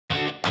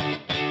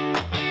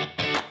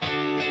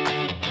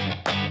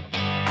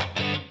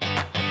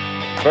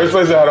First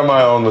place I had on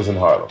my own was in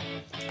Harlem.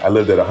 I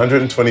lived at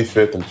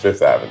 125th and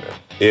 5th Avenue.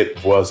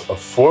 It was a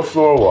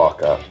 4-floor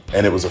walkout,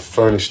 and it was a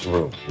furnished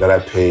room that I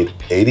paid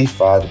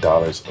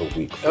 $85 a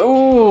week for.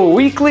 Ooh,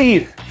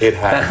 weekly. It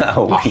had a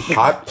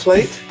hot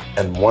plate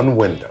and one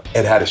window.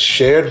 It had a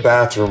shared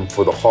bathroom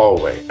for the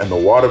hallway, and the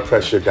water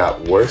pressure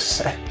got worse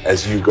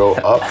as you go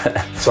up.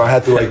 So I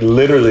had to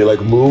literally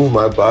move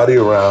my body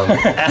around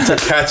to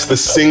catch the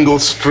single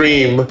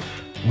stream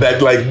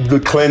that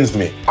cleansed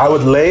me. I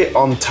would lay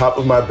on top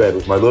of my bed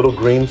with my little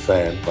green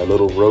fan, my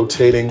little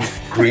rotating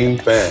green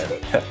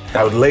fan.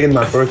 I would lay in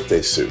my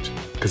birthday suit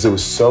because it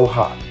was so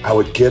hot. I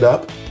would get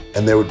up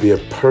and there would be a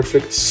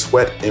perfect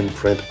sweat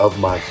imprint of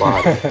my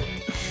body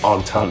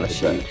on top of the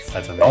bed.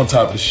 That's amazing. On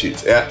top of the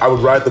sheets. I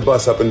would ride the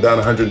bus up and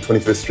down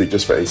 125th Street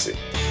just for AC.